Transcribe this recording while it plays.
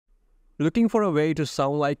Looking for a way to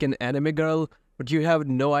sound like an anime girl, but you have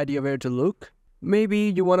no idea where to look?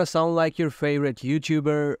 Maybe you want to sound like your favorite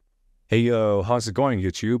YouTuber Hey yo, how's it going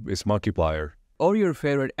YouTube? It's Markiplier. or your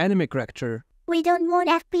favorite anime character. We don't want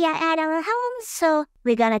FBI at our home, so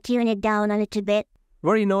we're gonna tune it down a little bit.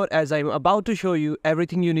 Worry not, as I'm about to show you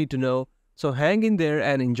everything you need to know, so hang in there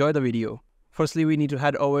and enjoy the video. Firstly, we need to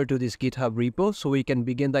head over to this GitHub repo so we can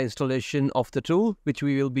begin the installation of the tool which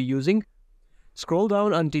we will be using. Scroll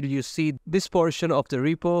down until you see this portion of the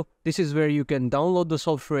repo. This is where you can download the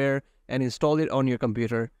software and install it on your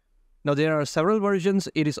computer. Now there are several versions.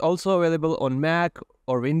 It is also available on Mac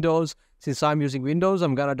or Windows. Since I'm using Windows,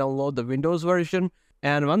 I'm gonna download the Windows version.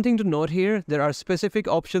 And one thing to note here, there are specific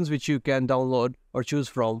options which you can download or choose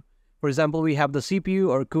from. For example, we have the CPU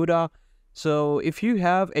or CUDA. So if you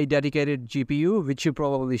have a dedicated GPU, which you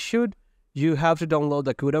probably should, you have to download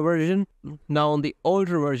the CUDA version. Now on the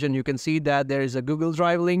older version, you can see that there is a Google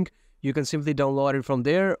Drive link. You can simply download it from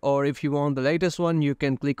there, or if you want the latest one, you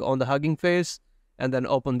can click on the Hugging Face and then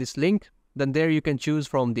open this link. Then there you can choose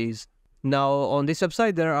from these. Now on this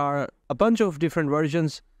website, there are a bunch of different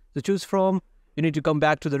versions to choose from. You need to come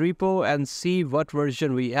back to the repo and see what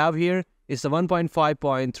version we have here. It's the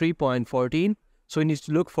 1.5.3.14. So you need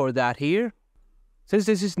to look for that here. Since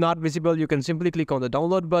this is not visible, you can simply click on the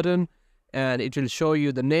download button and it will show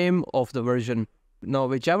you the name of the version. Now,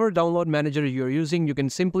 whichever download manager you're using, you can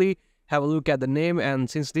simply have a look at the name, and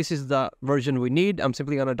since this is the version we need, I'm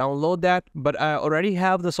simply gonna download that. But I already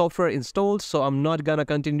have the software installed, so I'm not gonna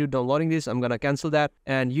continue downloading this. I'm gonna cancel that,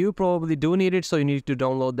 and you probably do need it, so you need to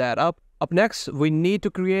download that up. Up next, we need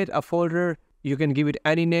to create a folder. You can give it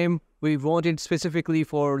any name. We want it specifically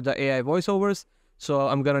for the AI voiceovers, so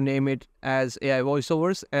I'm gonna name it as AI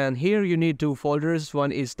voiceovers. And here you need two folders.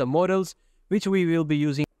 One is the models, which we will be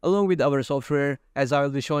using along with our software, as I will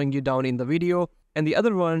be showing you down in the video. And the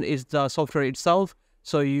other one is the software itself.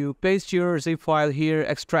 So you paste your zip file here,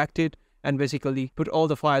 extract it, and basically put all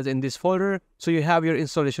the files in this folder. So you have your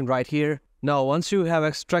installation right here. Now, once you have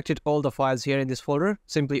extracted all the files here in this folder,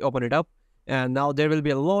 simply open it up. And now there will be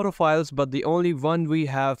a lot of files, but the only one we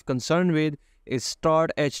have concern with is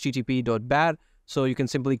start.http.bat. So you can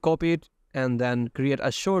simply copy it and then create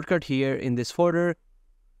a shortcut here in this folder.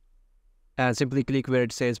 And simply click where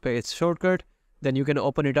it says paste shortcut. Then you can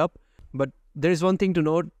open it up. But there is one thing to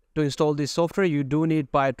note: to install this software, you do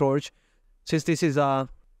need PyTorch. Since this is a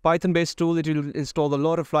Python-based tool, it will install a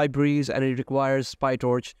lot of libraries, and it requires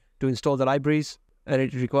PyTorch to install the libraries, and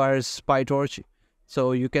it requires PyTorch.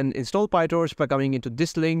 So you can install PyTorch by coming into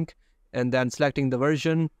this link and then selecting the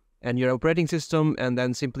version and your operating system, and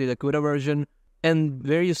then simply the CUDA version. And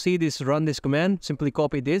where you see this run this command, simply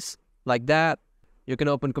copy this like that. You can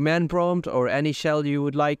open command prompt or any shell you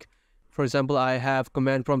would like. For example, I have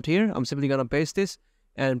command prompt here. I'm simply gonna paste this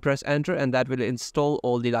and press enter, and that will install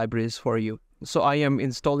all the libraries for you. So I am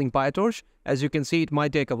installing PyTorch. As you can see, it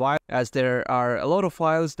might take a while as there are a lot of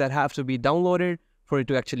files that have to be downloaded for it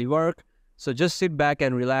to actually work. So just sit back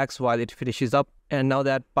and relax while it finishes up. And now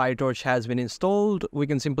that PyTorch has been installed, we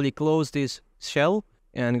can simply close this shell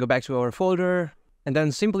and go back to our folder. And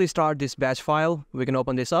then simply start this batch file. We can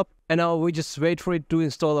open this up. And now we just wait for it to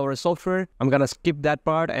install our software. I'm gonna skip that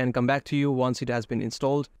part and come back to you once it has been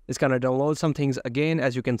installed. It's gonna download some things again,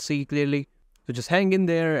 as you can see clearly. So just hang in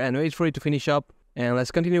there and wait for it to finish up. And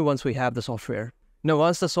let's continue once we have the software. Now,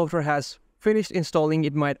 once the software has finished installing,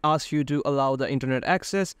 it might ask you to allow the internet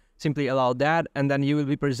access. Simply allow that, and then you will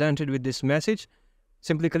be presented with this message.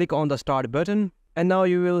 Simply click on the start button. And now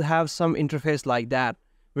you will have some interface like that,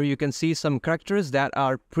 where you can see some characters that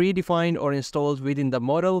are predefined or installed within the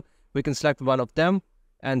model. We can select one of them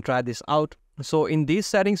and try this out. So in these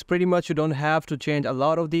settings, pretty much you don't have to change a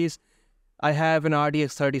lot of these. I have an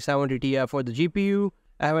RTX 3070 Ti for the GPU.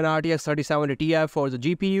 I have an RTX 3070 Ti for the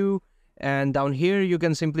GPU. And down here, you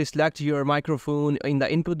can simply select your microphone in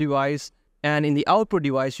the input device. And in the output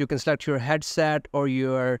device, you can select your headset or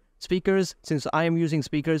your speakers. Since I am using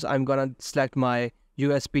speakers, I'm gonna select my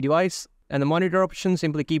USB device. And the monitor option,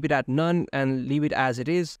 simply keep it at none and leave it as it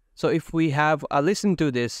is. So if we have a listen to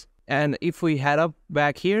this, and if we head up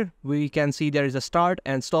back here, we can see there is a start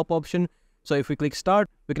and stop option. So if we click start,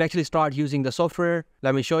 we can actually start using the software.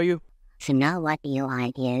 Let me show you. So now what you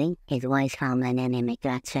are hearing is voice from an anime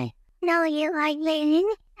character. Now you are hearing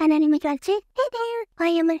an anime character. Hey there, I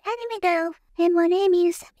am an anime girl, and my name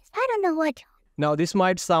is, I don't know what. Now this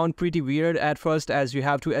might sound pretty weird at first, as you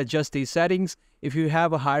have to adjust these settings. If you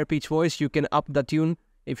have a higher pitch voice, you can up the tune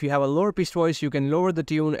If you have a lower pitched voice, you can lower the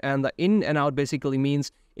tune, and the in and out basically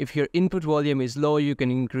means if your input volume is low, you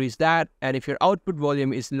can increase that, and if your output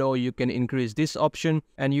volume is low, you can increase this option,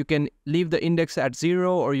 and you can leave the index at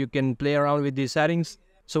 0, or you can play around with these settings.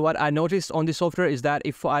 So what I noticed on this software is that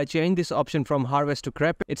if I change this option from harvest to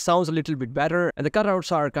crep, it sounds a little bit better, and the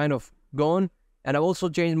cutouts are kind of gone. And I've also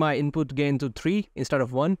changed my input gain to 3 instead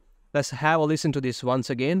of 1. Let's have a listen to this once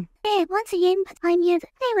again. Hey, once again, I'm your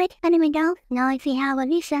favorite anime doll. Now if you have a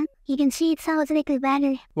listen, you can see it sounds a little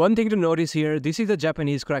better. One thing to notice here, this is a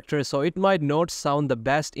Japanese character, so it might not sound the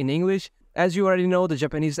best in English. As you already know, the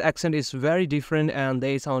Japanese accent is very different and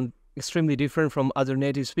they sound extremely different from other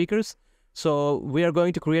native speakers. So we are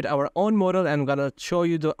going to create our own model, and I'm gonna show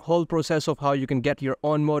you the whole process of how you can get your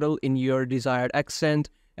own model in your desired accent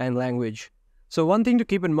and language. So one thing to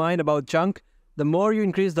keep in mind about chunk, the more you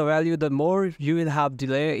increase the value, the more you will have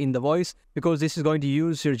delay in the voice, because this is going to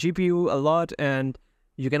use your GPU a lot, and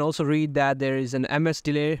you can also read that there is an MS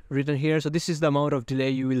delay written here. So this is the amount of delay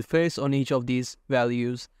you will face on each of these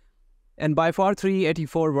values. And by far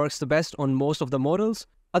 384 works the best on most of the models.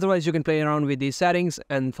 Otherwise, you can play around with these settings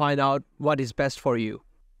and find out what is best for you.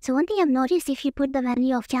 So one thing I've noticed, if you put the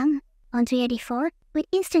value of chunk on 384, it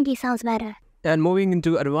instantly sounds better. And moving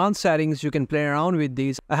into advanced settings, you can play around with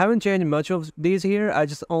these. I haven't changed much of these here. I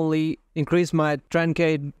just only increased my trend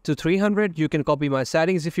to 300. You can copy my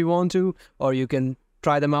settings if you want to, or you can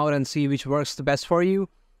try them out and see which works the best for you.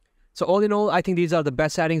 So all in all, I think these are the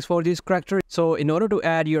best settings for this character. So in order to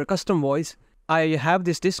add your custom voice, I have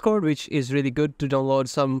this Discord, which is really good to download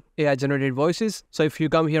some AI generated voices. So if you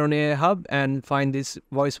come here on AI Hub and find this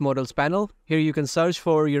voice models panel, here you can search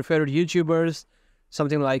for your favorite YouTubers,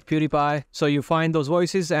 something like PewDiePie. So you find those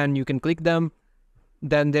voices and you can click them.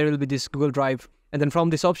 Then there will be this Google Drive. And then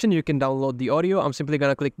from this option, you can download the audio. I'm simply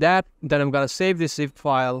going to click that. Then I'm going to save this zip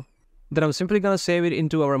file. Then I'm simply going to save it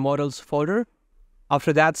into our models folder.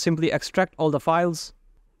 After that, simply extract all the files.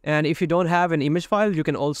 And if you don't have an image file, you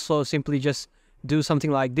can also simply just do something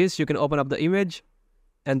like this. You can open up the image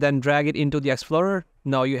and then drag it into the Explorer.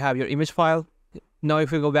 Now you have your image file. Now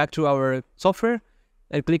if we go back to our software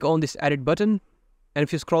and click on this edit button, and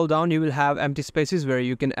if you scroll down, you will have empty spaces where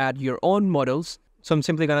you can add your own models. So I'm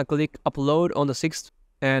simply gonna click upload on the 6th.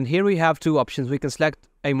 And here we have two options. We can select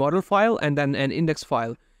a model file and then an index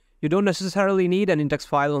file. You don't necessarily need an index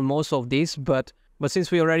file on most of these, but since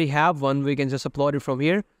we already have one, we can just upload it from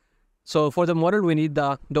here. So for the model, we need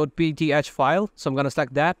the .pth file. So I'm gonna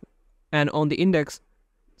select that. And on the index,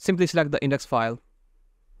 simply select the index file.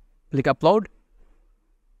 Click upload.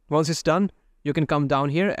 Once it's done, you can come down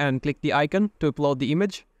here and click the icon to upload the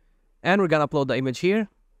image. And we're gonna upload the image here.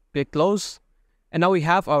 Click close. And now we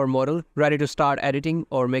have our model ready to start editing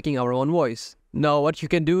or making our own voice. Now what you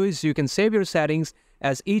can do is you can save your settings,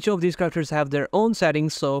 as each of these characters have their own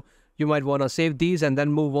settings. So you might wanna save these and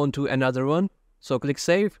then move on to another one. So click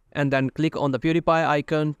save and then click on the PewDiePie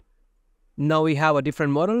icon. Now we have a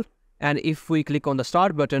different model. And if we click on the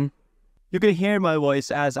start button, you can hear my voice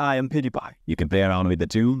as I am PewDiePie. You can play around with the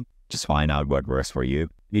tune. Just find out what works for you. You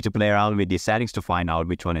need to play around with the settings to find out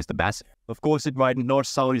which one is the best. Of course, it might not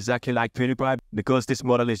sound exactly like PewDiePie because this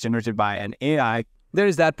model is generated by an AI. There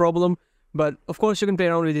is that problem, but of course you can play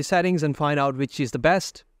around with the settings and find out which is the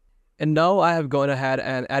best. And now I have gone ahead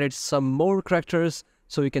and added some more characters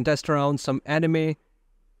so you can test around some anime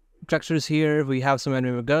characters here. We have some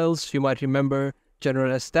anime girls. You might remember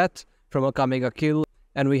General Estet from Akame ga Kill.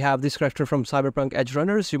 And we have this character from Cyberpunk Edge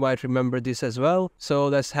Runners. You might remember this as well. So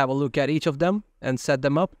let's have a look at each of them and set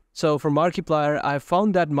them up. So for Markiplier, I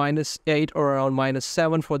found that -8 or around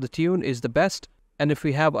 -7 for the tune is the best. And if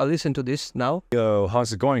we have a listen to this now. Yo,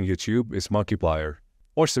 how's it going, YouTube? It's Markiplier.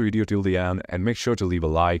 Watch the video till the end and make sure to leave a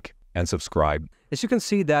like and subscribe. As you can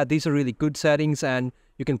see that these are really good settings and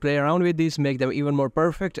you can play around with these, make them even more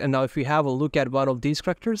perfect. And now if we have a look at one of these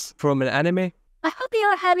characters from an anime. I hope you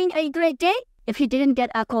are having a great day. If you didn't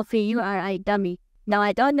get a coffee, you are a dummy. Now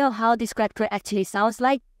I don't know how this character actually sounds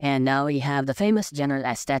like. And now we have the famous General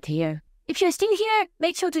Estet here. If you're still here,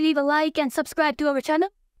 make sure to leave a like and subscribe to our channel.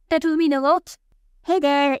 That will mean a lot. Hey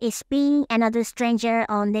there, it's me, another stranger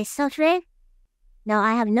on this software. Now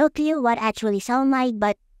I have no clue what actually sound like,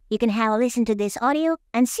 but you can have a listen to this audio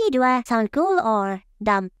and see do I sound cool or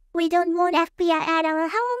dumb. We don't want FBI at our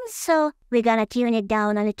homes, so we're gonna tune it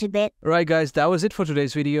down a little bit. Right guys, that was it for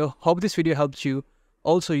today's video. Hope this video helped you.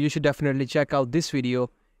 Also, you should definitely check out this video.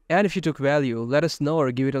 And if you took value, let us know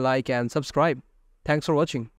or give it a like and subscribe. Thanks for watching.